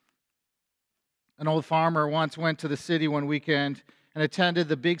An old farmer once went to the city one weekend and attended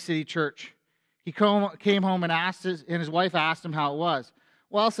the big city church. He came home and his wife asked him how it was.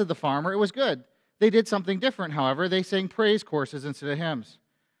 Well, said the farmer, it was good. They did something different, however. They sang praise courses instead of hymns.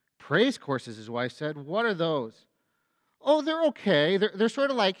 Praise courses, his wife said. What are those? Oh, they're okay. They're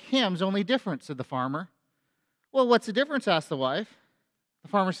sort of like hymns, only different, said the farmer. Well, what's the difference, asked the wife. The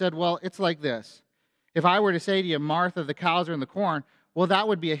farmer said, well, it's like this. If I were to say to you, Martha, the cows are in the corn, well, that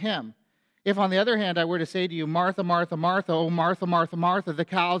would be a hymn. If, on the other hand, I were to say to you, Martha, Martha, Martha, oh, Martha, Martha, Martha, the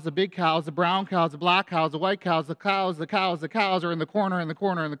cows, the big cows, the brown cows, the black cows, the white cows, the cows, the cows, the cows are in the corner, in the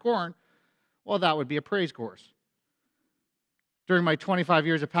corner, in the corn, well, that would be a praise course. During my 25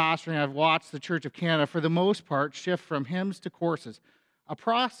 years of pastoring, I've watched the Church of Canada, for the most part, shift from hymns to courses, a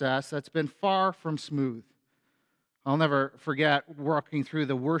process that's been far from smooth. I'll never forget walking through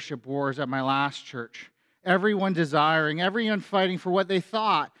the worship wars at my last church. Everyone desiring, everyone fighting for what they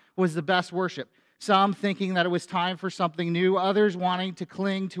thought was the best worship. Some thinking that it was time for something new, others wanting to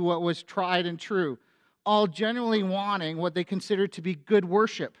cling to what was tried and true, all genuinely wanting what they considered to be good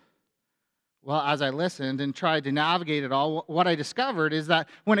worship. Well, as I listened and tried to navigate it all, what I discovered is that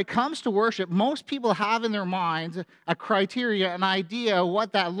when it comes to worship, most people have in their minds a criteria, an idea of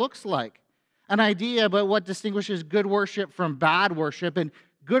what that looks like, an idea about what distinguishes good worship from bad worship and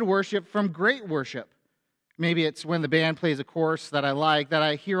good worship from great worship. Maybe it's when the band plays a chorus that I like, that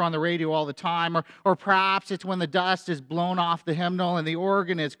I hear on the radio all the time, or perhaps it's when the dust is blown off the hymnal and the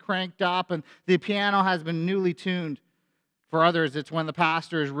organ is cranked up and the piano has been newly tuned. For others, it's when the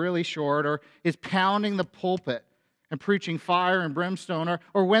pastor is really short or is pounding the pulpit and preaching fire and brimstone,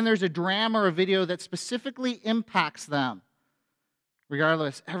 or when there's a drama or a video that specifically impacts them.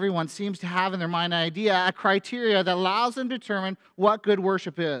 Regardless, everyone seems to have in their mind an idea, a criteria that allows them to determine what good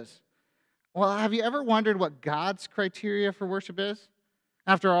worship is. Well, have you ever wondered what God's criteria for worship is?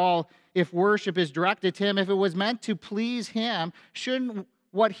 After all, if worship is directed to Him, if it was meant to please Him, shouldn't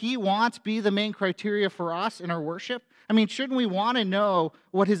what He wants be the main criteria for us in our worship? I mean, shouldn't we want to know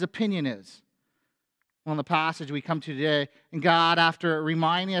what His opinion is? Well, in the passage we come to today, and God, after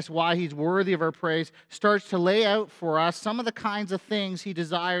reminding us why He's worthy of our praise, starts to lay out for us some of the kinds of things He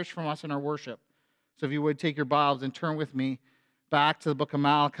desires from us in our worship. So if you would take your Bibles and turn with me back to the book of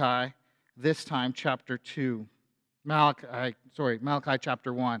Malachi, this time chapter 2. Malachi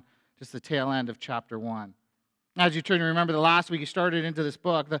chapter 1, just the tail end of chapter 1. As you turn to remember, the last week you started into this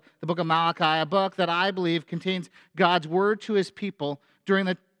book, the book of Malachi, a book that I believe contains God's word to His people during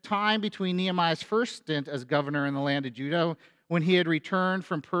the time between Nehemiah's first stint as governor in the land of Judah, when he had returned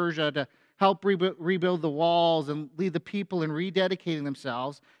from Persia to help rebuild the walls and lead the people in rededicating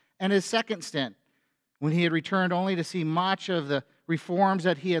themselves, and his second stint, when he had returned only to see much of the reforms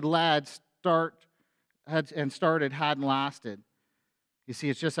that he had led hadn't lasted. You see,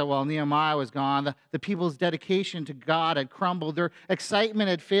 it's just that while Nehemiah was gone, the people's dedication to God had crumbled. Their excitement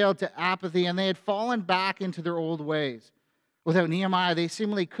had failed to apathy, and they had fallen back into their old ways. Without Nehemiah, they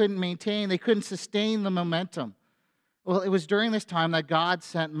seemingly they couldn't sustain the momentum. Well, it was during this time that God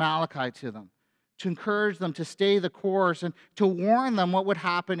sent Malachi to them to encourage them to stay the course and to warn them what would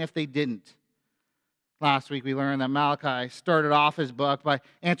happen if they didn't. Last week we learned that Malachi started off his book by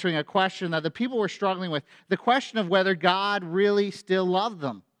answering a question that the people were struggling with, the question of whether God really still loved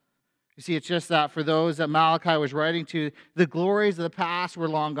them. You see, it's just that for those that Malachi was writing to, the glories of the past were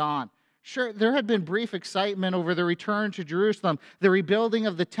long gone. Sure, there had been brief excitement over the return to Jerusalem, the rebuilding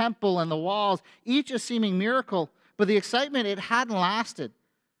of the temple and the walls, each a seeming miracle, but the excitement, it hadn't lasted.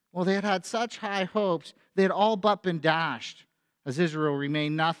 Well, they had had such high hopes, they had all but been dashed, as Israel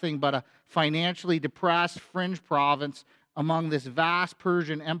remained nothing but a financially depressed fringe province among this vast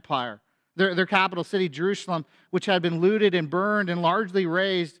Persian empire. Their capital city, Jerusalem, which had been looted and burned and largely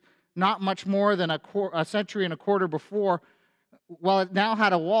razed not much more than a century and a quarter before, while it now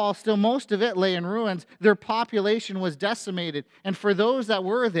had a wall, still most of it lay in ruins. Their population was decimated, and for those that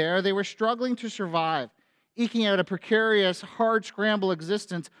were there, they were struggling to survive, eking out a precarious, hard-scramble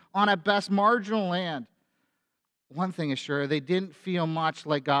existence on at best marginal land. One thing is sure, they didn't feel much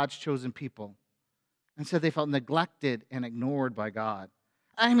like God's chosen people. Instead, they felt neglected and ignored by God.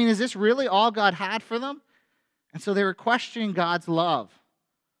 I mean, is this really all God had for them? And so they were questioning God's love.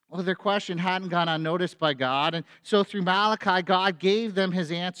 Well, their question hadn't gone unnoticed by God, and so through Malachi, God gave them His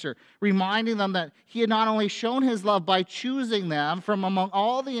answer, reminding them that He had not only shown His love by choosing them from among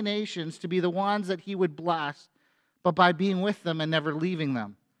all the nations to be the ones that He would bless, but by being with them and never leaving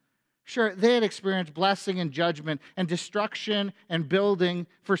them. Sure, they had experienced blessing and judgment and destruction and building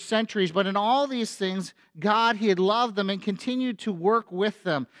for centuries, but in all these things, God, He had loved them and continued to work with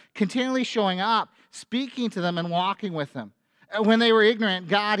them, continually showing up, speaking to them, and walking with them. When they were ignorant,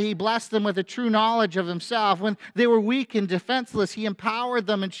 God, He blessed them with a true knowledge of Himself. When they were weak and defenseless, He empowered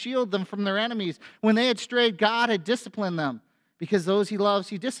them and shielded them from their enemies. When they had strayed, God had disciplined them. Because those He loves,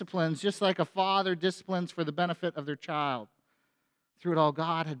 He disciplines, just like a father disciplines for the benefit of their child. Through it all,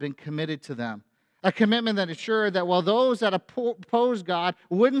 God had been committed to them. A commitment that assured that while those that opposed God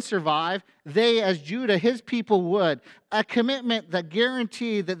wouldn't survive, they, as Judah, His people, would. A commitment that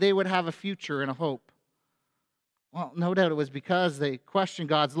guaranteed that they would have a future and a hope. Well, no doubt it was because they questioned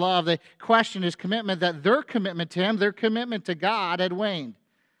God's love. They questioned His commitment, that their commitment to Him, their commitment to God had waned.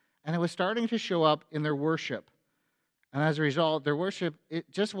 And it was starting to show up in their worship. And as a result, their worship,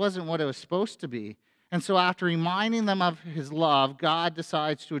 it just wasn't what it was supposed to be. And so after reminding them of His love, God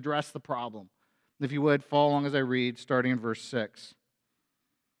decides to address the problem. If you would, follow along as I read, starting in verse 6.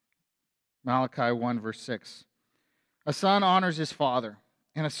 Malachi 1, verse 6. A son honors his father,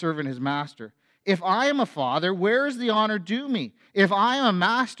 and a servant his master. If I am a father, where is the honor due me? If I am a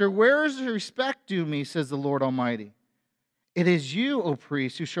master, where is the respect due me, says the Lord Almighty. It is you, O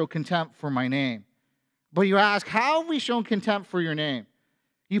priests, who show contempt for my name. But you ask, how have we shown contempt for your name?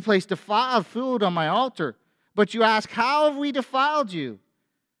 You place defiled food on my altar. But you ask, how have we defiled you?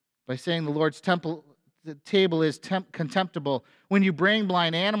 By saying the Lord's table is contemptible. When you bring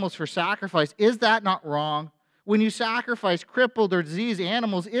blind animals for sacrifice, is that not wrong? When you sacrifice crippled or diseased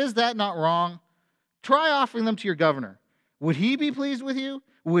animals, is that not wrong? Try offering them to your governor. Would he be pleased with you?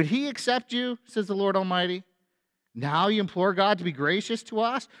 Would he accept you, says the Lord Almighty? Now you implore God to be gracious to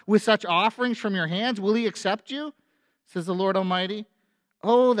us with such offerings from your hands. Will He accept you, says the Lord Almighty?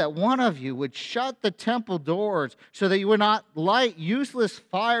 Oh, that one of you would shut the temple doors so that you would not light useless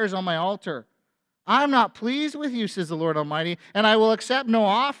fires on my altar. I'm not pleased with you, says the Lord Almighty, and I will accept no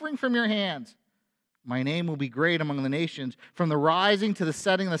offering from your hands. My name will be great among the nations, from the rising to the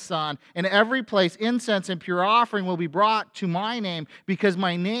setting of the sun. In every place incense and pure offering will be brought to my name, because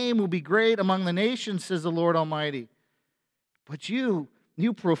my name will be great among the nations, says the Lord Almighty. But you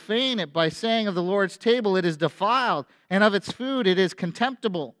profane it by saying of the Lord's table it is defiled, and of its food it is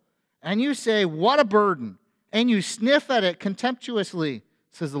contemptible. And you say, what a burden, and you sniff at it contemptuously,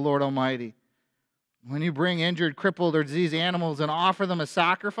 says the Lord Almighty. When you bring injured, crippled, or diseased animals and offer them as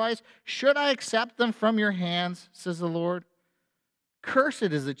sacrifice, should I accept them from your hands, says the Lord? Cursed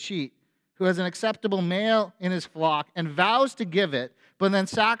is the cheat who has an acceptable male in his flock and vows to give it, but then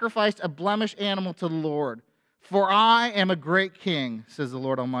sacrificed a blemished animal to the Lord. For I am a great king, says the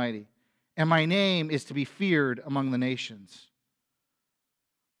Lord Almighty, and my name is to be feared among the nations.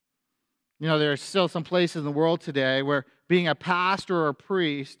 You know, there are still some places in the world today where being a pastor or a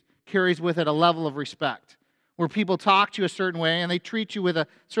priest carries with it a level of respect, where people talk to you a certain way and they treat you with a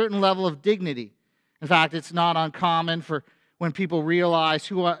certain level of dignity. In fact, it's not uncommon for when people realize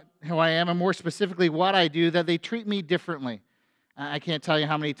who I am, and more specifically what I do, that they treat me differently. I can't tell you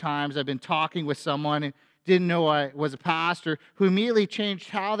how many times I've been talking with someone who didn't know I was a pastor, who immediately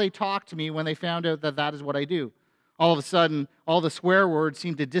changed how they talk to me when they found out that that is what I do. All of a sudden, all the swear words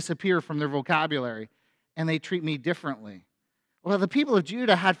seem to disappear from their vocabulary, and they treat me differently. Well, the people of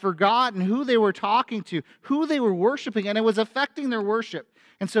Judah had forgotten who they were talking to, who they were worshiping, and it was affecting their worship.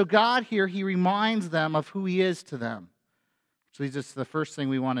 And so God here, He reminds them of who He is to them. Which leads us to the first thing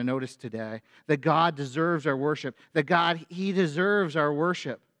we want to notice today, that God deserves our worship, that God, He deserves our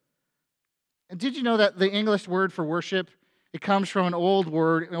worship. And did you know that the English word for worship, it comes from an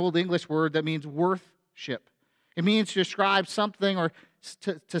old English word that means worthship. It means to ascribe something or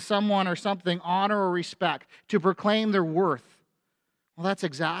to someone or something honor or respect, to proclaim their worth. Well, that's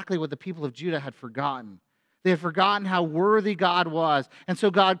exactly what the people of Judah had forgotten. They had forgotten how worthy God was. And so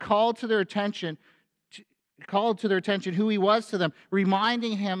God called to their attention who He was to them,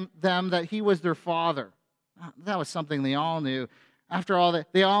 reminding them that He was their Father. That was something they all knew. After all,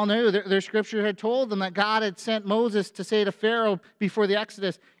 they all knew. Their scripture had told them that God had sent Moses to say to Pharaoh before the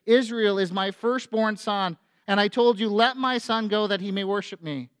Exodus, Israel is my firstborn son, and I told you, let my son go that he may worship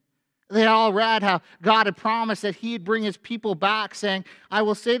me. They all read how God had promised that He'd bring His people back, saying, I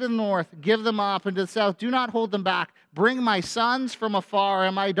will say to the north, give them up, and to the south, do not hold them back. Bring my sons from afar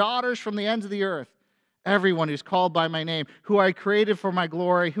and my daughters from the ends of the earth. Everyone who's called by my name, who I created for my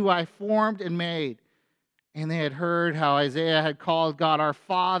glory, who I formed and made. And they had heard how Isaiah had called God our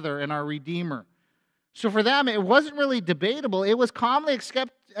Father and our Redeemer. So for them, it wasn't really debatable. It was commonly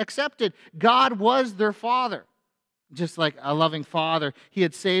accepted. God was their Father. Just like a loving Father, He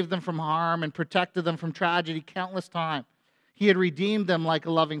had saved them from harm and protected them from tragedy countless times. He had redeemed them like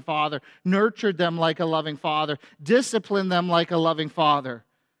a loving Father, nurtured them like a loving Father, disciplined them like a loving Father.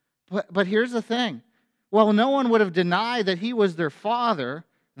 But here's the thing. While no one would have denied that He was their Father,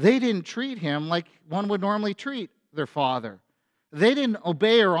 they didn't treat Him like one would normally treat their father. They didn't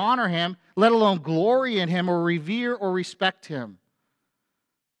obey or honor him, let alone glory in him or revere or respect him.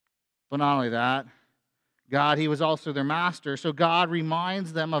 But not only that, God, he was also their master. So God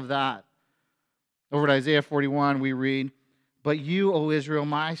reminds them of that. Over to Isaiah 41, we read, "But you, O Israel,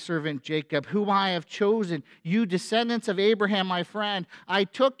 my servant Jacob, whom I have chosen, you descendants of Abraham, my friend, I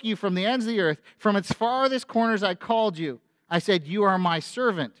took you from the ends of the earth. From its farthest corners I called you. I said, you are my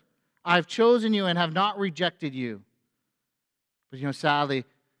servant. I have chosen you and have not rejected you." But sadly,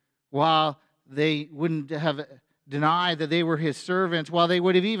 while they wouldn't have denied that they were his servants, while they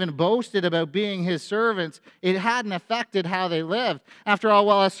would have even boasted about being his servants, it hadn't affected how they lived. After all,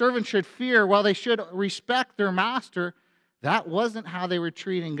 while a servant should fear, while they should respect their master, that wasn't how they were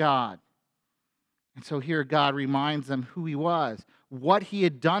treating God. And so here God reminds them who he was, what he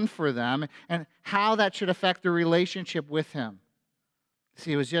had done for them, and how that should affect their relationship with him.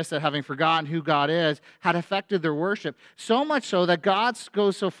 See, it was just that having forgotten who God is had affected their worship. So much so that God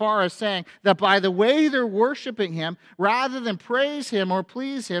goes so far as saying that by the way they're worshiping him, rather than praise him or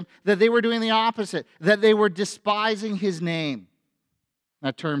please him, that they were doing the opposite, that they were despising his name.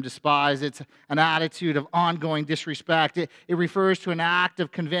 That term despise, it's an attitude of ongoing disrespect. It refers to an act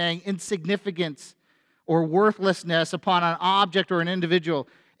of conveying insignificance or worthlessness upon an object or an individual.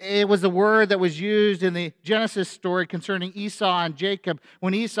 It was the word that was used in the Genesis story concerning Esau and Jacob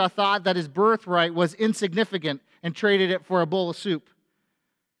when Esau thought that his birthright was insignificant and traded it for a bowl of soup.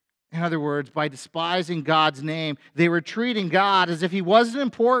 In other words, by despising God's name, they were treating God as if he wasn't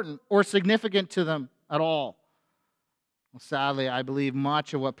important or significant to them at all. Well, sadly, I believe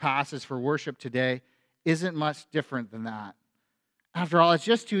much of what passes for worship today isn't much different than that. After all, it's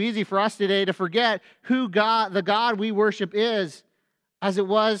just too easy for us today to forget who God, the God we worship, is, as it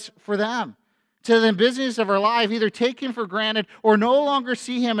was for them. To the business of our life, either take him for granted or no longer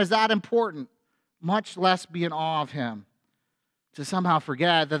see him as that important, much less be in awe of him. To somehow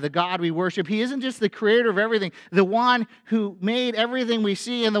forget that the God we worship, he isn't just the creator of everything, the one who made everything we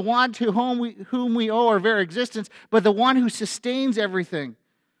see and the one to whom we owe our very existence, but the one who sustains everything.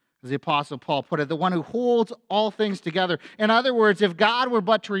 As the Apostle Paul put it, the one who holds all things together. In other words, if God were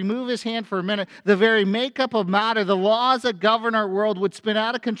but to remove his hand for a minute, the very makeup of matter, the laws that govern our world would spin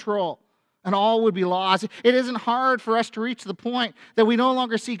out of control and all would be lost. It isn't hard for us to reach the point that we no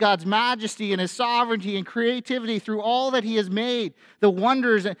longer see God's majesty and his sovereignty and creativity through all that he has made, the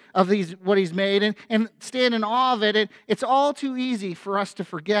wonders of what he's made, and stand in awe of it. It's all too easy for us to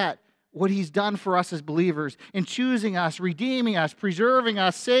forget what he's done for us as believers in choosing us, redeeming us, preserving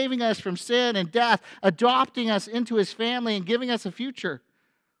us, saving us from sin and death, adopting us into his family and giving us a future.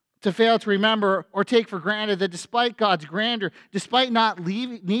 To fail to remember or take for granted that despite God's grandeur, despite not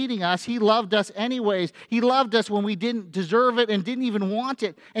needing us, he loved us anyways. He loved us when we didn't deserve it and didn't even want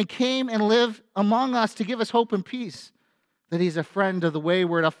it, and came and lived among us to give us hope and peace. That he's a friend of the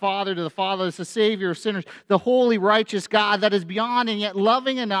wayward, a father to the fatherless, a savior of sinners, the holy, righteous God that is beyond and yet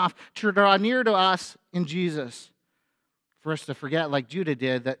loving enough to draw near to us in Jesus. For us to forget, like Judah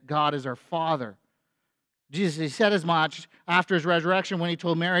did, that God is our Father. Jesus, he said as much after his resurrection when he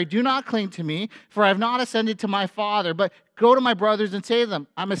told Mary, "Do not cling to me, for I have not ascended to my Father, but go to my brothers and say to them,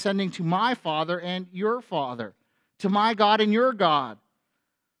 I'm ascending to my Father and your Father, to my God and your God."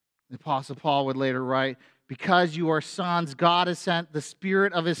 The Apostle Paul would later write, "Because you are sons, God has sent the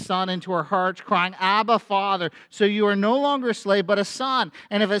Spirit of his Son into our hearts, crying, Abba, Father. So you are no longer a slave, but a son.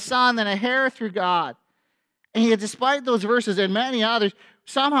 And if a son, then a heir through God." And yet, despite those verses and many others,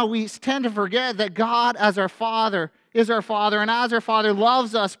 somehow we tend to forget that God, as our Father, is our Father, and as our Father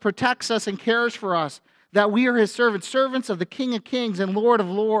loves us, protects us, and cares for us, that we are his servants, servants of the King of Kings and Lord of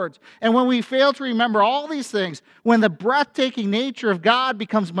Lords. And when we fail to remember all these things, when the breathtaking nature of God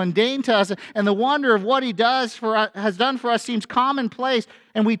becomes mundane to us, and the wonder of what he has done for us seems commonplace,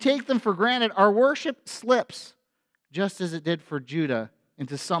 and we take them for granted, our worship slips, just as it did for Judah,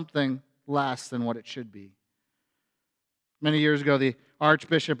 into something less than what it should be. Many years ago, the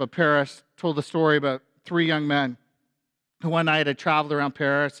Archbishop of Paris told a story about 3 young men who one night had traveled around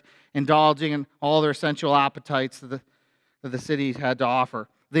Paris, indulging in all their sensual appetites that the city had to offer.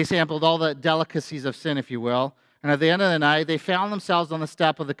 They sampled all the delicacies of sin, if you will, and at the end of the night, they found themselves on the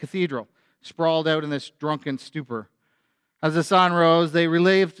step of the cathedral, sprawled out in this drunken stupor. As the sun rose, they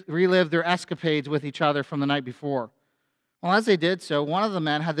relived their escapades with each other from the night before. Well, as they did so, one of the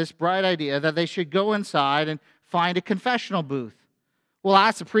men had this bright idea that they should go inside and find a confessional booth. "We'll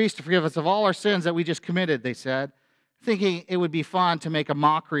ask the priest to forgive us of all our sins that we just committed," they said, thinking it would be fun to make a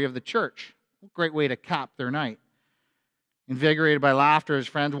mockery of the church. A great way to cap their night. Invigorated by laughter, his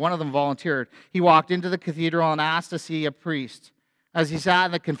friends, one of them volunteered. He walked into the cathedral and asked to see a priest. As he sat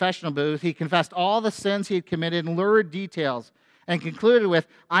in the confessional booth, he confessed all the sins he had committed in lurid details. and concluded with,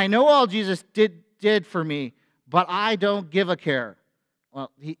 I know all Jesus did for me, but I don't give a care. Well,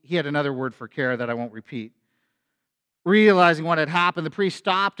 he had another word for care that I won't repeat. Realizing what had happened, the priest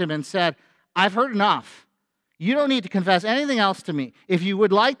stopped him and said, I've heard enough. You don't need to confess anything else to me. If you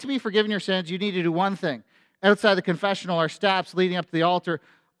would like to be forgiven your sins, you need to do one thing. Outside the confessional are steps leading up to the altar.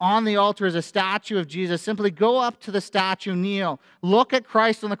 On the altar is a statue of Jesus. Simply go up to the statue, kneel, look at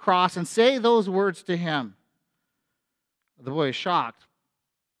Christ on the cross, and say those words to him. The boy is shocked,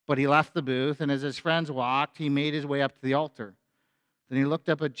 but he left the booth, and as his friends walked, he made his way up to the altar. Then he looked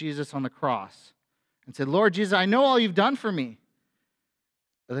up at Jesus on the cross and said, Lord Jesus, I know all you've done for me.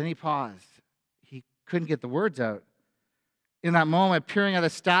 But then he paused. He couldn't get the words out. In that moment, peering at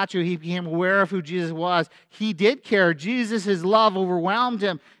the statue, he became aware of who Jesus was. He did care. Jesus' love overwhelmed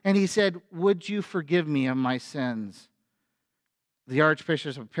him. And he said, would you forgive me of my sins? The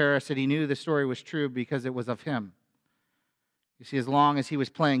Archbishop of Paris said he knew the story was true because it was of him. You see, as long as he was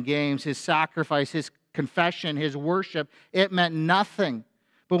playing games, his sacrifice, his confession, his worship, it meant nothing.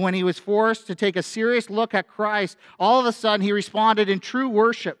 But when he was forced to take a serious look at Christ, all of a sudden he responded in true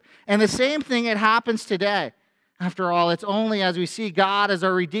worship. And the same thing, it happens today. After all, it's only as we see God as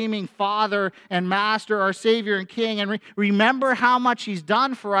our redeeming Father and Master, our Savior and King, and remember how much he's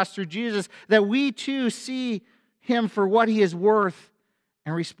done for us through Jesus, that we too see him for what he is worth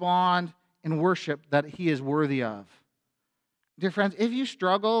and respond in worship that he is worthy of. Dear friends, if you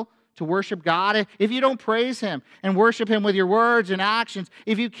struggle to worship God, if you don't praise him and worship him with your words and actions,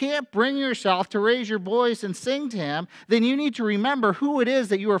 if you can't bring yourself to raise your voice and sing to him, then you need to remember who it is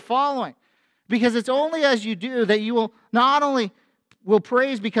that you are following. Because it's only as you do that you will not only will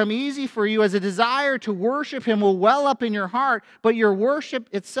praise become easy for you, as a desire to worship him will well up in your heart, but your worship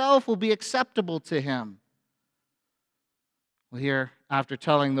itself will be acceptable to him. Well, here, after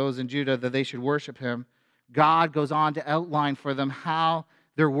telling those in Judah that they should worship him, God goes on to outline for them how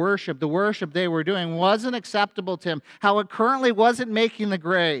their worship, the worship they were doing, wasn't acceptable to him, how it currently wasn't making the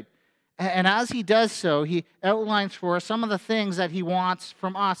grade. And as he does so, he outlines for us some of the things that he wants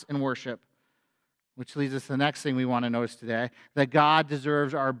from us in worship. Which leads us to the next thing we want to notice today, that God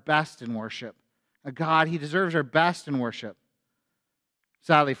deserves our best in worship. He deserves our best in worship.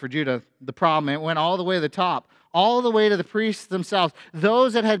 Sadly for Judah, the problem, it went all the way to the top, all the way to the priests themselves,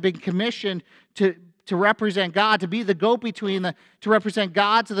 those that had been commissioned to represent God, to be the go-between, to represent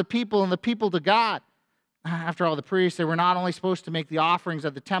God to the people and the people to God. After all, the priests, they were not only supposed to make the offerings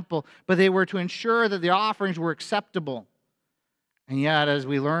at the temple, but they were to ensure that the offerings were acceptable. And yet, as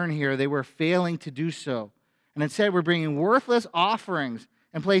we learn here, they were failing to do so. And instead, we're bringing worthless offerings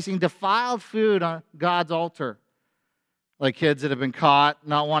and placing defiled food on God's altar. Like kids that have been caught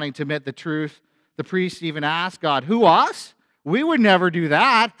not wanting to admit the truth, the priests even asked God, who, us? We would never do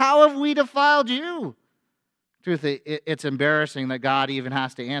that. How have we defiled you? Truth, it's embarrassing that God even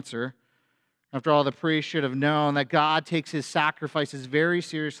has to answer. After all, the priests should have known that God takes his sacrifices very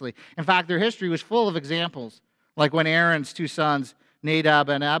seriously. In fact, their history was full of examples. Like when Aaron's two sons, Nadab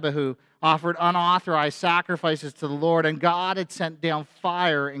and Abihu, offered unauthorized sacrifices to the Lord, and God had sent down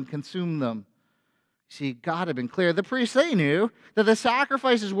fire and consumed them. See, God had been clear. The priests, they knew that the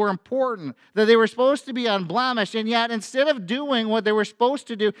sacrifices were important, that they were supposed to be unblemished, and yet instead of doing what they were supposed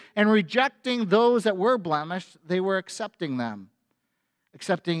to do and rejecting those that were blemished, they were accepting them.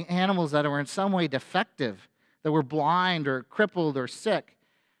 Accepting animals that were in some way defective, that were blind or crippled or sick.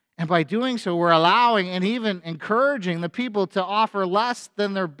 And by doing so, we're allowing and even encouraging the people to offer less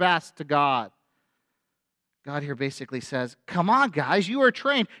than their best to God. God here basically says, come on, guys, you are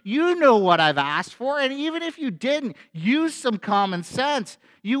trained. You know what I've asked for, and even if you didn't, use some common sense.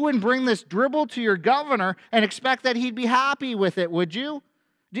 You wouldn't bring this dribble to your governor and expect that he'd be happy with it, would you?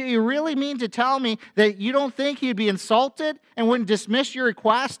 Do you really mean to tell me that you don't think he'd be insulted and wouldn't dismiss your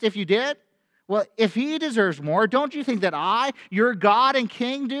request if you did? Well, if he deserves more, don't you think that I, your God and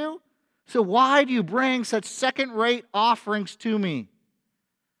King, do? So why do you bring such second-rate offerings to me?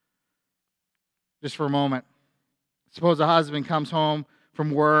 Just for a moment. Suppose a husband comes home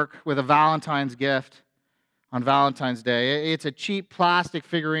from work with a Valentine's gift on Valentine's Day. It's a cheap plastic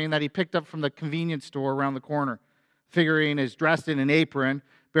figurine that he picked up from the convenience store around the corner. The figurine is dressed in an apron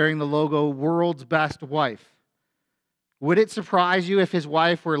bearing the logo, World's Best Wife. Would it surprise you if his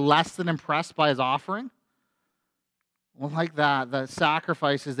wife were less than impressed by his offering? Well, like that, the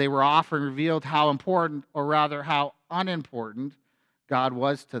sacrifices they were offering revealed how important, or rather how unimportant, God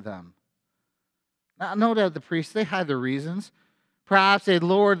was to them. Now, no doubt the priests, they had their reasons. Perhaps they'd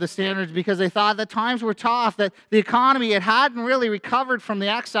lowered the standards because they thought that times were tough, that the economy, it hadn't really recovered from the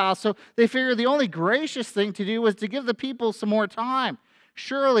exile, so they figured the only gracious thing to do was to give the people some more time.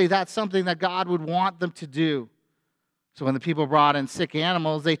 Surely that's something that God would want them to do. So when the people brought in sick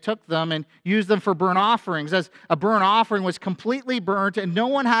animals, they took them and used them for burnt offerings, as a burnt offering was completely burnt and no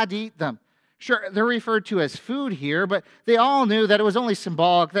one had to eat them. Sure, they're referred to as food here, but they all knew that it was only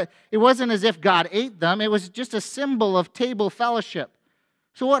symbolic, that it wasn't as if God ate them. It was just a symbol of table fellowship.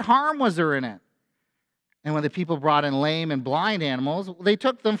 So what harm was there in it? And when the people brought in lame and blind animals, they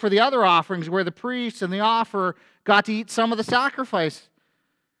took them for the other offerings where the priests and the offerer got to eat some of the sacrifice.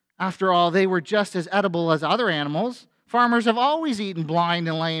 After all, they were just as edible as other animals. Farmers have always eaten blind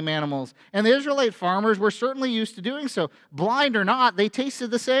and lame animals, and the Israelite farmers were certainly used to doing so. Blind or not, they tasted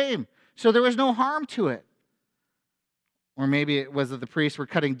the same, so there was no harm to it. Or maybe it was that the priests were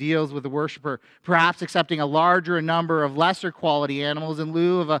cutting deals with the worshiper, perhaps accepting a larger number of lesser quality animals in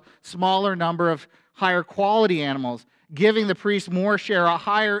lieu of a smaller number of higher quality animals, giving the priest more share, a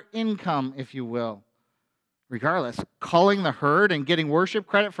higher income, if you will. Regardless, culling the herd and getting worship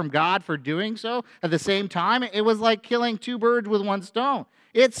credit from God for doing so at the same time, it was like killing two birds with one stone.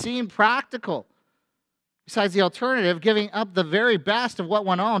 It seemed practical. Besides the alternative, giving up the very best of what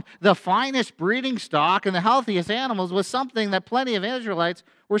one owned, the finest breeding stock and the healthiest animals, was something that plenty of Israelites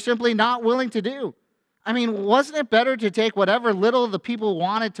were simply not willing to do. I mean, wasn't it better to take whatever little the people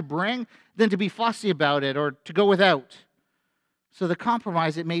wanted to bring than to be fussy about it or to go without? So the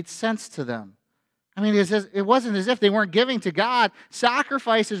compromise, it made sense to them. I mean, it wasn't as if they weren't giving to God.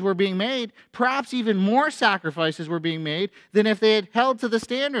 Sacrifices were being made. Perhaps even more sacrifices were being made than if they had held to the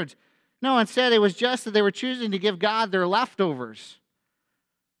standards. No, instead, it was just that they were choosing to give God their leftovers.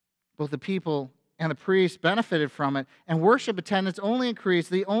 Both the people and the priests benefited from it, and worship attendance only increased.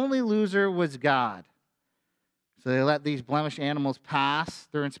 The only loser was God. So they let these blemished animals pass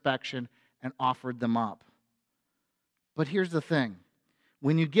their inspection and offered them up. But here's the thing.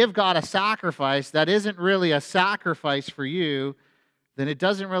 When you give God a sacrifice that isn't really a sacrifice for you, then it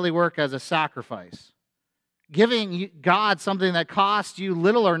doesn't really work as a sacrifice. Giving God something that costs you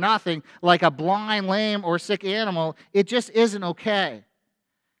little or nothing, like a blind, lame, or sick animal, it just isn't okay.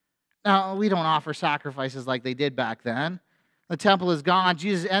 Now, we don't offer sacrifices like they did back then. The temple is gone.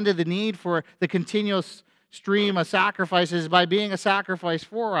 Jesus ended the need for the continuous stream of sacrifices by being a sacrifice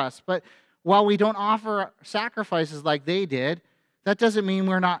for us. But while we don't offer sacrifices like they did, that doesn't mean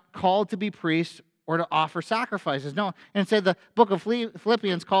we're not called to be priests or to offer sacrifices. No, instead the book of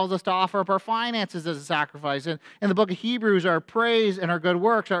Philippians calls us to offer up our finances as a sacrifice. And in the book of Hebrews, our praise and our good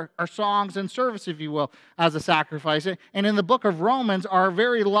works, our songs and service, if you will, as a sacrifice. And in the book of Romans, our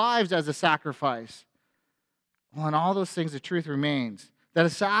very lives as a sacrifice. Well, in all those things, the truth remains that a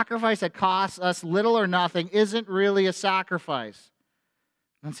sacrifice that costs us little or nothing isn't really a sacrifice.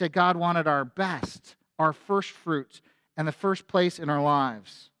 Instead, God wanted our best, our first fruits, and the first place in our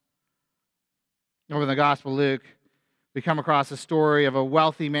lives. Over in the Gospel of Luke, we come across a story of a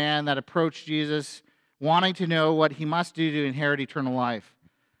wealthy man that approached Jesus, wanting to know what he must do to inherit eternal life.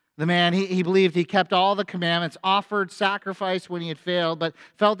 The man, he believed he kept all the commandments, offered sacrifice when he had failed, but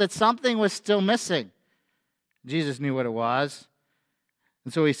felt that something was still missing. Jesus knew what it was.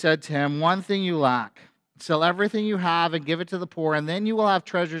 And so he said to him, "One thing you lack. Sell everything you have and give it to the poor, and then you will have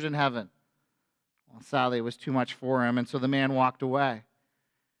treasures in heaven." Well, sadly, it was too much for him, and so the man walked away.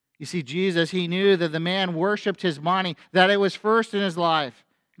 You see, Jesus, he knew that the man worshiped his money, that it was first in his life.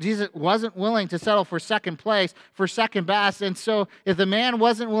 Jesus wasn't willing to settle for second place, for second best, and so if the man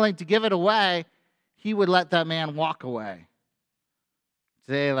wasn't willing to give it away, he would let that man walk away.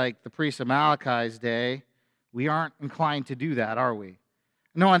 Today, like the priests of Malachi's day, we aren't inclined to do that, are we?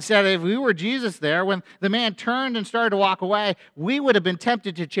 No, instead, if we were Jesus there, when the man turned and started to walk away, we would have been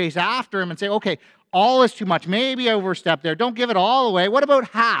tempted to chase after him and say, okay, all is too much. Maybe I overstepped there. Don't give it all away. What about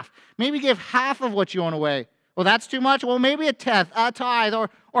half? Maybe give half of what you own away. Well, that's too much. Well, maybe a tenth, a tithe,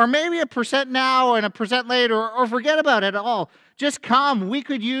 or maybe a percent now and a percent later, or forget about it all. Just come. We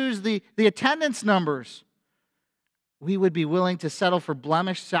could use the attendance numbers. We would be willing to settle for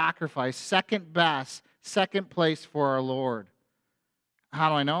blemished sacrifice, second best, second place for our Lord. How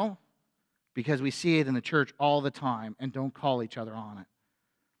do I know? Because we see it in the church all the time and don't call each other on it.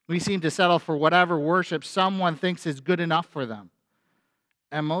 We seem to settle for whatever worship someone thinks is good enough for them.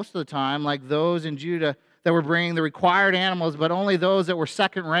 And most of the time, like those in Judah that were bringing the required animals, but only those that were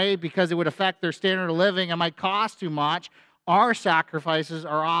second rate because it would affect their standard of living and might cost too much, our sacrifices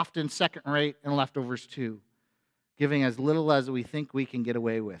are often second rate and leftovers too, giving as little as we think we can get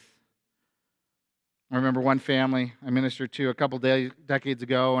away with. I remember one family I ministered to a couple decades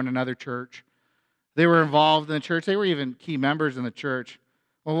ago in another church. They were involved in the church. They were even key members in the church.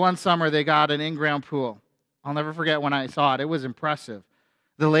 Well, one summer they got an in-ground pool. I'll never forget when I saw it. It was impressive.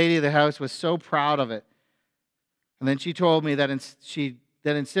 The lady of the house was so proud of it. And then she told me that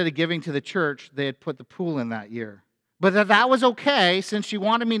instead of giving to the church, they had put the pool in that year. But that was okay, since she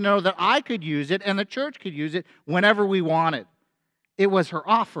wanted me to know that I could use it and the church could use it whenever we wanted. It was her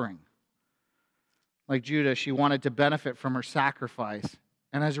offering. Like Judah, she wanted to benefit from her sacrifice.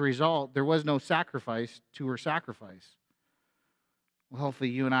 And as a result, there was no sacrifice to her sacrifice. Well,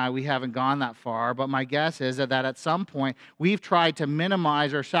 hopefully you and I, we haven't gone that far, but my guess is that at some point we've tried to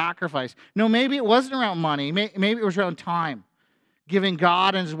minimize our sacrifice. No, maybe it wasn't around money. Maybe it was around time. Giving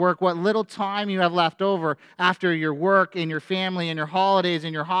God and His work what little time you have left over after your work and your family and your holidays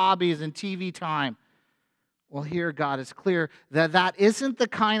and your hobbies and TV time. Well, here God is clear that isn't the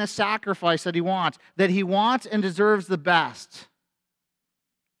kind of sacrifice that He wants and deserves the best.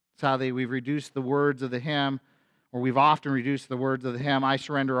 Sadly, we've reduced the words of the hymn, or we've often reduced the words of the hymn, I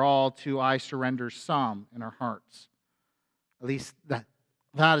surrender all, to I surrender some in our hearts. At least that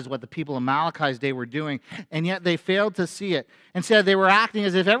is what the people in Malachi's day were doing, and yet they failed to see it. Instead, they were acting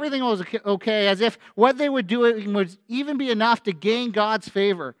as if everything was okay, as if what they would do would even be enough to gain God's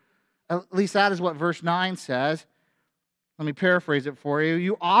favor. At least that is what verse 9 says. Let me paraphrase it for you.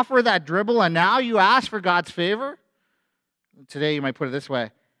 You offer that dribble, and now you ask for God's favor? Today, you might put it this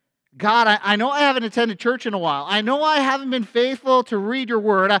way. God, I know I haven't attended church in a while. I know I haven't been faithful to read your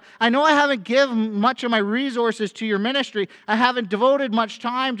word. I know I haven't given much of my resources to your ministry. I haven't devoted much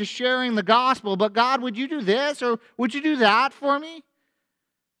time to sharing the gospel. But God, would you do this or would you do that for me?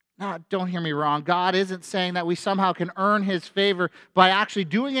 Now, don't hear me wrong. God isn't saying that we somehow can earn His favor by actually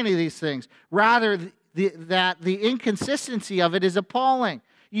doing any of these things. Rather, that the inconsistency of it is appalling.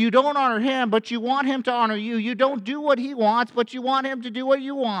 You don't honor Him, but you want Him to honor you. You don't do what He wants, but you want Him to do what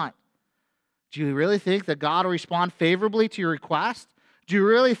you want. Do you really think that God will respond favorably to your request? Do you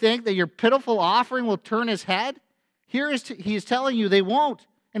really think that your pitiful offering will turn His head? He is telling you they won't.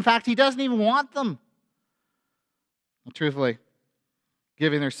 In fact, He doesn't even want them. Well, truthfully,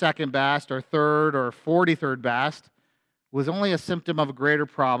 giving their second best or third or 43rd best was only a symptom of a greater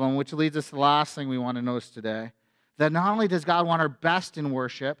problem, which leads us to the last thing we want to notice today. That not only does God want our best in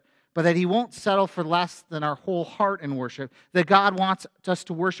worship, but that He won't settle for less than our whole heart in worship. That God wants us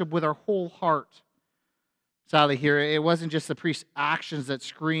to worship with our whole heart. Sadly, here, it wasn't just the priest's actions that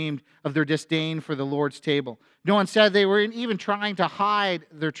screamed of their disdain for the Lord's table. No one said they were even trying to hide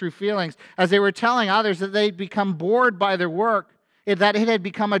their true feelings, as they were telling others that they'd become bored by their work, that it had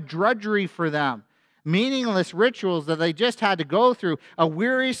become a drudgery for them. Meaningless rituals that they just had to go through, a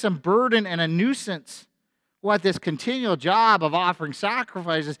wearisome burden and a nuisance. What this continual job of offering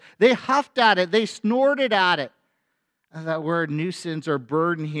sacrifices, they huffed at it, they snorted at it. And that word nuisance or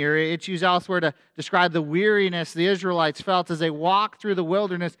burden here, it's used elsewhere to describe the weariness the Israelites felt as they walked through the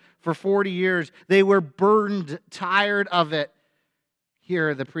wilderness for 40 years. They were burdened, tired of it.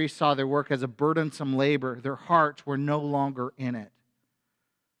 Here, the priests saw their work as a burdensome labor. Their hearts were no longer in it.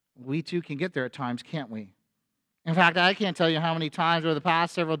 We too can get there at times, can't we? In fact, I can't tell you how many times over the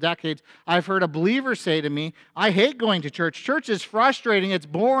past several decades I've heard a believer say to me, I hate going to church. Church is frustrating. It's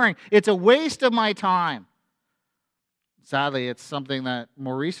boring. It's a waste of my time. Sadly, it's something that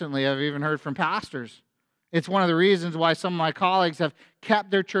more recently I've even heard from pastors. It's one of the reasons why some of my colleagues have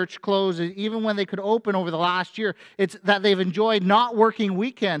kept their church closed even when they could open over the last year. It's that they've enjoyed not working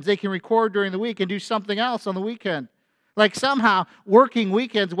weekends. They can record during the week and do something else on the weekend. Like somehow working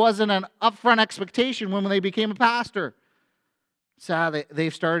weekends wasn't an upfront expectation when they became a pastor. Sadly,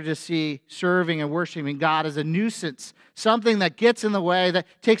 they've started to see serving and worshiping God as a nuisance, something that gets in the way, that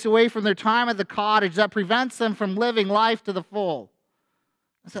takes away from their time at the cottage, that prevents them from living life to the full.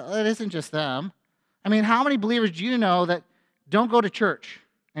 So it isn't just them. I mean, how many believers do you know that don't go to church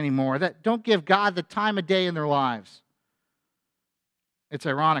anymore, that don't give God the time of day in their lives? It's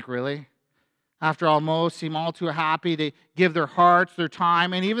ironic, really. After all, most seem all too happy to give their hearts, their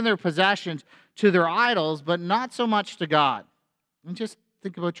time, and even their possessions to their idols, but not so much to God. And just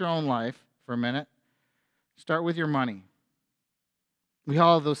think about your own life for a minute. Start with your money. We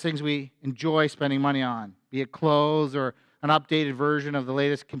all have those things we enjoy spending money on, be it clothes or an updated version of the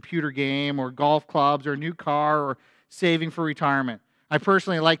latest computer game or golf clubs or a new car or saving for retirement. I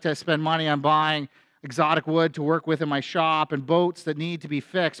personally like to spend money on buying exotic wood to work with in my shop and boats that need to be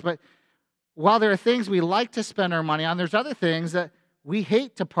fixed. But while there are things we like to spend our money on, there's other things that we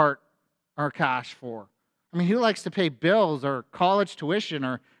hate to part our cash for. I mean, who likes to pay bills or college tuition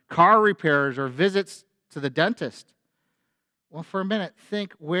or car repairs or visits to the dentist? Well, for a minute,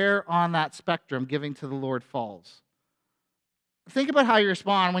 think where on that spectrum giving to the Lord falls. Think about how you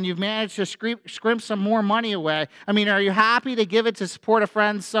respond when you've managed to scrimp some more money away. I mean, are you happy to give it to support a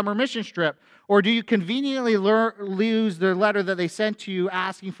friend's summer mission trip? Or do you conveniently lose the letter that they sent to you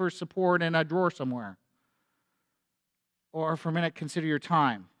asking for support in a drawer somewhere? Or for a minute, consider your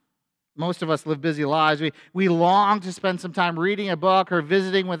time. Most of us live busy lives. We long to spend some time reading a book or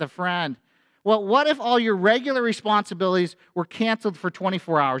visiting with a friend. Well, what if all your regular responsibilities were canceled for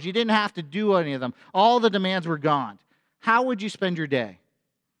 24 hours? You didn't have to do any of them. All the demands were gone. How would you spend your day?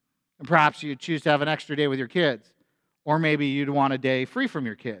 And perhaps you'd choose to have an extra day with your kids. Or maybe you'd want a day free from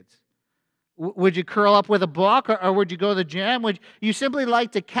your kids. Would you curl up with a book, or would you go to the gym? Would you simply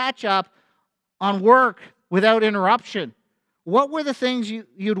like to catch up on work without interruption? What were the things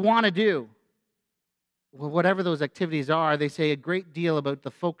you'd want to do? Well, whatever those activities are, they say a great deal about the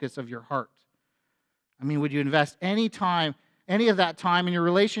focus of your heart. I mean, would you invest any of that time in your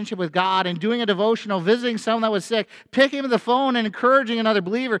relationship with God and doing a devotional, visiting someone that was sick, picking up the phone and encouraging another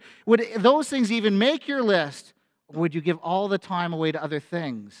believer? Would those things even make your list? Or would you give all the time away to other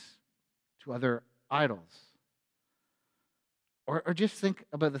things, to other idols? Or just think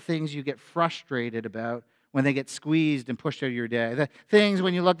about the things you get frustrated about when they get squeezed and pushed out of your day. The things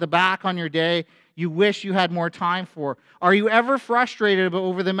when you look back on your day, you wish you had more time for. Are you ever frustrated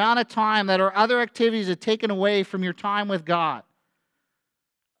over the amount of time that our other activities have taken away from your time with God?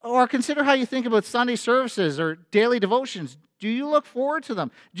 Or consider how you think about Sunday services or daily devotions. Do you look forward to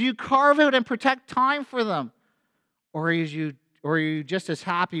them? Do you carve out and protect time for them? Or are you just as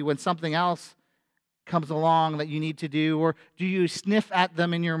happy when something else comes along that you need to do? Or do you sniff at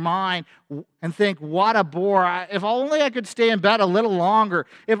them in your mind and think, what a bore. If only I could stay in bed a little longer.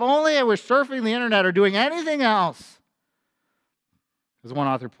 If only I was surfing the internet or doing anything else. As one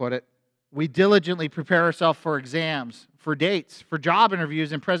author put it, we diligently prepare ourselves for exams, for dates, for job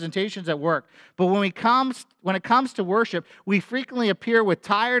interviews and presentations at work. But when it comes to worship, we frequently appear with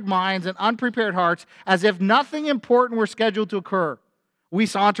tired minds and unprepared hearts as if nothing important were scheduled to occur. We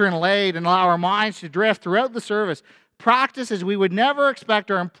saunter in late and allow our minds to drift throughout the service, practices we would never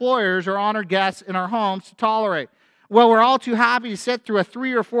expect our employers or honored guests in our homes to tolerate. Well, we're all too happy to sit through a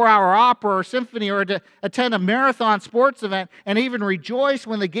 3 or 4 hour opera or symphony or to attend a marathon sports event and even rejoice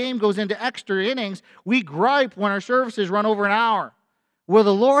when the game goes into extra innings. We gripe when our services run over an hour. Will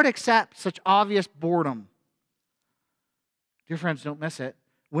the Lord accept such obvious boredom? Dear friends, don't miss it.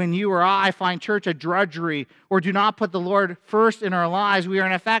 When you or I find church a drudgery or do not put the Lord first in our lives, we are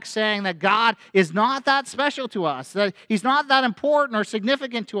in effect saying that God is not that special to us, that He's not that important or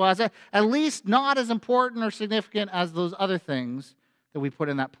significant to us, at least not as important or significant as those other things that we put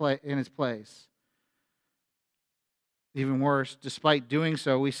in His place. Even worse, despite doing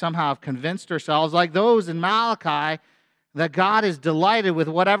so, we somehow have convinced ourselves, like those in Malachi, that God is delighted with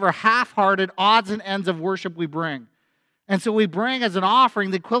whatever half-hearted odds and ends of worship we bring. And so we bring as an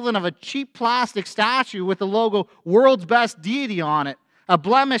offering the equivalent of a cheap plastic statue with the logo "World's Best Deity" on it, a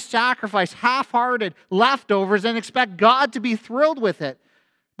blemished sacrifice, half-hearted leftovers, and expect God to be thrilled with it.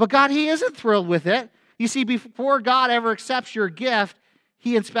 But God, He isn't thrilled with it. You see, before God ever accepts your gift,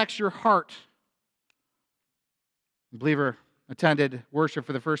 He inspects your heart. A believer attended worship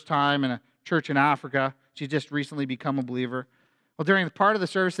for the first time in a church in Africa. She just recently become a believer. Well, during the part of the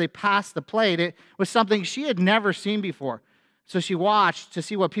service, they passed the plate. It was something she had never seen before. So she watched to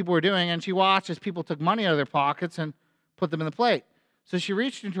see what people were doing, and she watched as people took money out of their pockets and put them in the plate. So she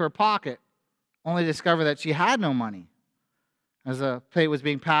reached into her pocket, only to discover that she had no money. As the plate was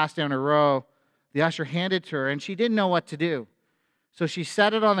being passed down her row, the usher handed it to her, and she didn't know what to do. So she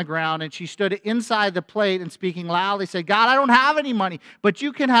set it on the ground, and she stood inside the plate and speaking loudly said, "God, I don't have any money, but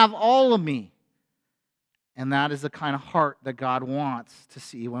you can have all of me." And that is the kind of heart that God wants to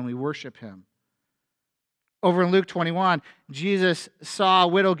see when we worship Him. Over in Luke 21, Jesus saw a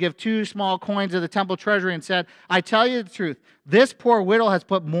widow give 2 small coins of the temple treasury and said, "I tell you the truth, this poor widow has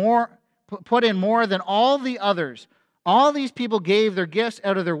put in more than all the others. All these people gave their gifts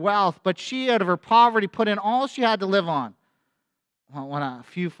out of their wealth, but she, out of her poverty, put in all she had to live on." Well, when a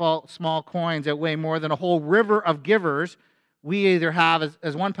few small coins outweigh more than a whole river of givers, we either have,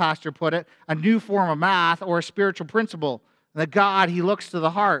 as one pastor put it, a new form of math or a spiritual principle. That God, He looks to the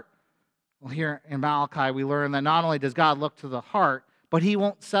heart. Well, here in Malachi, we learn that not only does God look to the heart, but He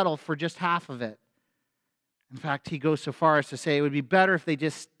won't settle for just half of it. In fact, He goes so far as to say it would be better if they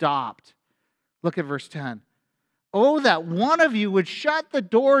just stopped. Look at verse 10. "Oh, that one of you would shut the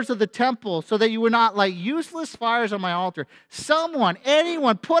doors of the temple so that you would not light useless fires on my altar." Someone,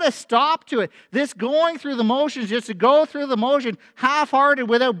 anyone, put a stop to it. This going through the motions, just to go through the motion half-hearted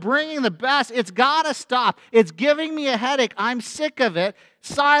without bringing the best, it's got to stop. It's giving me a headache. I'm sick of it.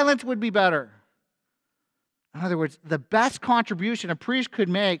 Silence would be better. In other words, the best contribution a priest could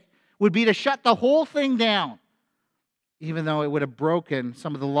make would be to shut the whole thing down, even though it would have broken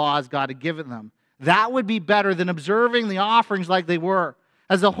some of the laws God had given them. That would be better than observing the offerings like they were,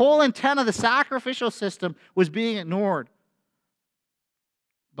 as the whole intent of the sacrificial system was being ignored.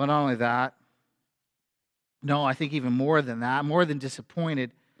 But not only that, no, I think even more than that, more than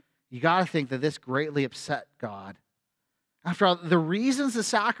disappointed, you got to think that this greatly upset God. After all, the reasons the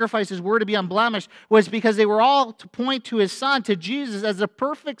sacrifices were to be unblemished was because they were all to point to his son, to Jesus, as a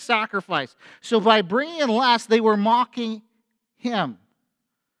perfect sacrifice. So by bringing in less, they were mocking him.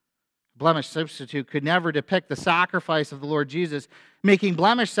 Blemished substitute could never depict the sacrifice of the Lord Jesus. Making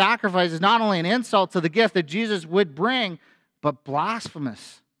blemished sacrifice is not only an insult to the gift that Jesus would bring, but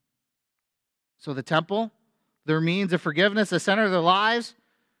blasphemous. So the temple, their means of forgiveness, the center of their lives,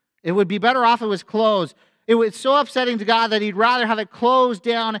 it would be better off if it was closed. It was so upsetting to God that he'd rather have it closed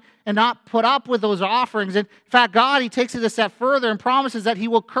down and not put up with those offerings. In fact, God, he takes it a step further and promises that he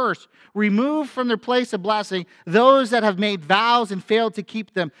will curse, remove from their place of blessing those that have made vows and failed to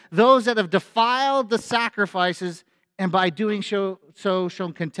keep them, those that have defiled the sacrifices and by doing so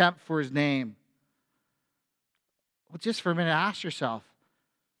shown contempt for his name. Well, just for a minute, ask yourself,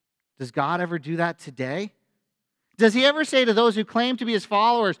 does God ever do that today? Does he ever say to those who claim to be his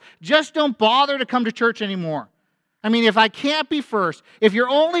followers, just don't bother to come to church anymore? I mean, if I can't be first, if you're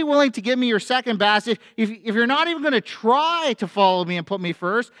only willing to give me your second best, if you're not even going to try to follow me and put me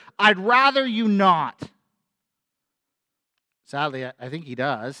first, I'd rather you not. Sadly, I think he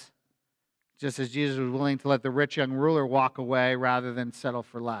does. Just as Jesus was willing to let the rich young ruler walk away rather than settle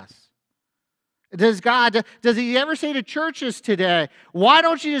for less. Does he ever say to churches today, why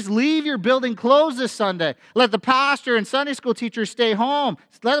don't you just leave your building closed this Sunday? Let the pastor and Sunday school teachers stay home.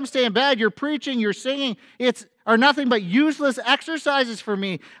 Let them stay in bed. You're preaching, you're singing. Are nothing but useless exercises for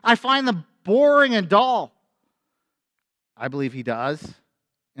me. I find them boring and dull. I believe he does.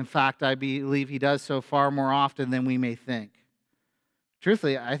 In fact, I believe he does so far more often than we may think.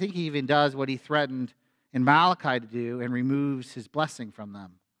 Truthfully, I think he even does what he threatened in Malachi to do and removes his blessing from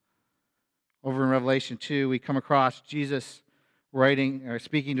them. Over in Revelation 2, we come across Jesus writing or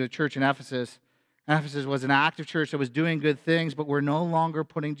speaking to a church in Ephesus. Ephesus was an active church that was doing good things, but were no longer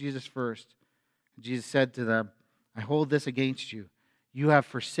putting Jesus first. Jesus said to them, I hold this against you. You have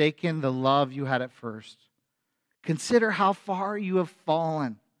forsaken the love you had at first. Consider how far you have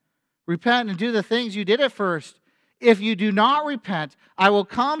fallen. Repent and do the things you did at first. If you do not repent, I will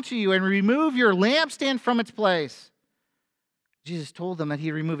come to you and remove your lampstand from its place. Jesus told them that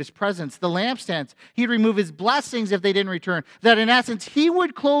he'd remove his presence, the lampstands. He'd remove his blessings if they didn't return. That in essence, he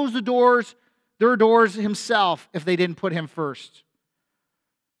would close their doors himself if they didn't put him first.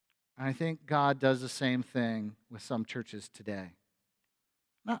 And I think God does the same thing with some churches today.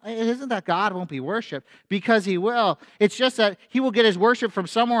 No, it isn't that God won't be worshipped, because he will. It's just that he will get his worship from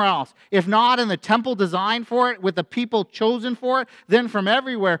somewhere else. If not in the temple designed for it, with the people chosen for it, then from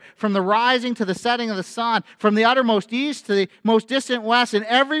everywhere, from the rising to the setting of the sun, from the uttermost east to the most distant west, and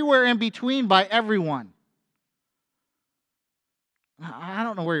everywhere in between by everyone. I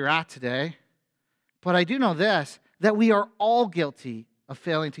don't know where you're at today, but I do know this, that we are all guilty of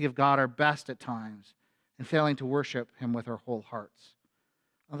failing to give God our best at times and failing to worship him with our whole hearts.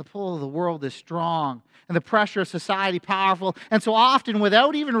 The pull of the world is strong, and the pressure of society powerful. And so often,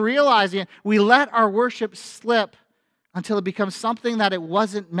 without even realizing it, we let our worship slip until it becomes something that it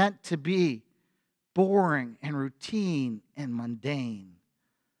wasn't meant to be. Boring and routine and mundane.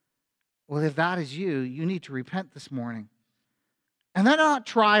 Well, if that is you, you need to repent this morning. And then not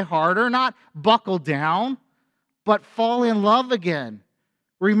try harder, not buckle down, but fall in love again.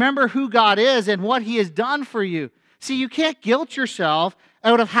 Remember who God is and what he has done for you. See, you can't guilt yourself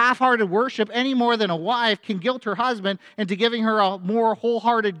out of half-hearted worship any more than a wife can guilt her husband into giving her a more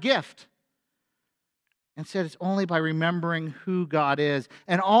wholehearted gift. Instead, it's only by remembering who God is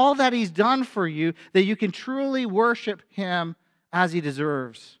and all that he's done for you that you can truly worship him as he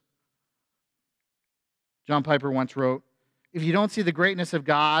deserves. John Piper once wrote, if you don't see the greatness of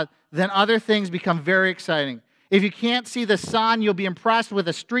God, then other things become very exciting. If you can't see the sun, you'll be impressed with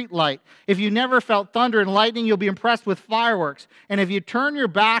a street light. If you never felt thunder and lightning, you'll be impressed with fireworks. And if you turn your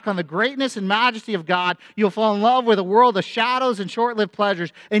back on the greatness and majesty of God, you'll fall in love with a world of shadows and short-lived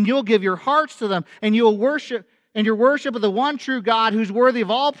pleasures. And you'll give your hearts to them, and you'll worship, and your worship of the one true God who's worthy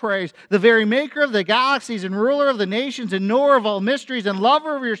of all praise, the very maker of the galaxies and ruler of the nations and knower of all mysteries and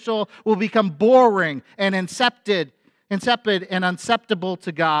lover of your soul, will become boring and insipid and unacceptable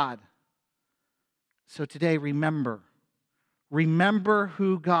to God. So today, remember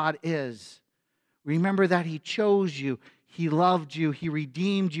who God is. Remember that he chose you, he loved you, he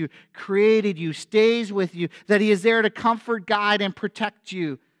redeemed you, created you, stays with you, that he is there to comfort, guide, and protect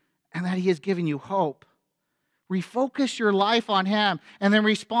you, and that he has given you hope. Refocus your life on him, and then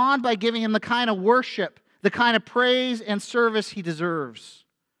respond by giving him the kind of worship, the kind of praise and service he deserves.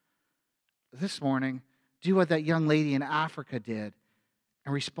 This morning, do what that young lady in Africa did.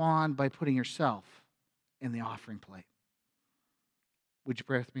 and respond by putting yourself in the offering plate. Would you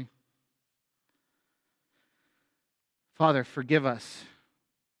pray with me? Father, forgive us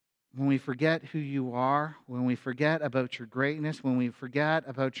when we forget who you are, when we forget about your greatness, when we forget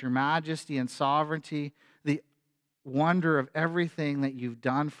about your majesty and sovereignty, the wonder of everything that you've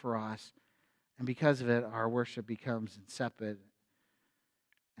done for us. And because of it, our worship becomes insipid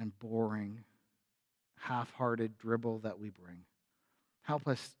and boring, half-hearted dribble that we bring. Help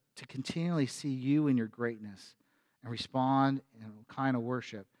us to continually see you in your greatness and respond in a kind of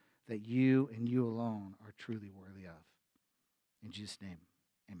worship that you and you alone are truly worthy of. In Jesus' name,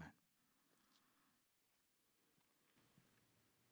 amen.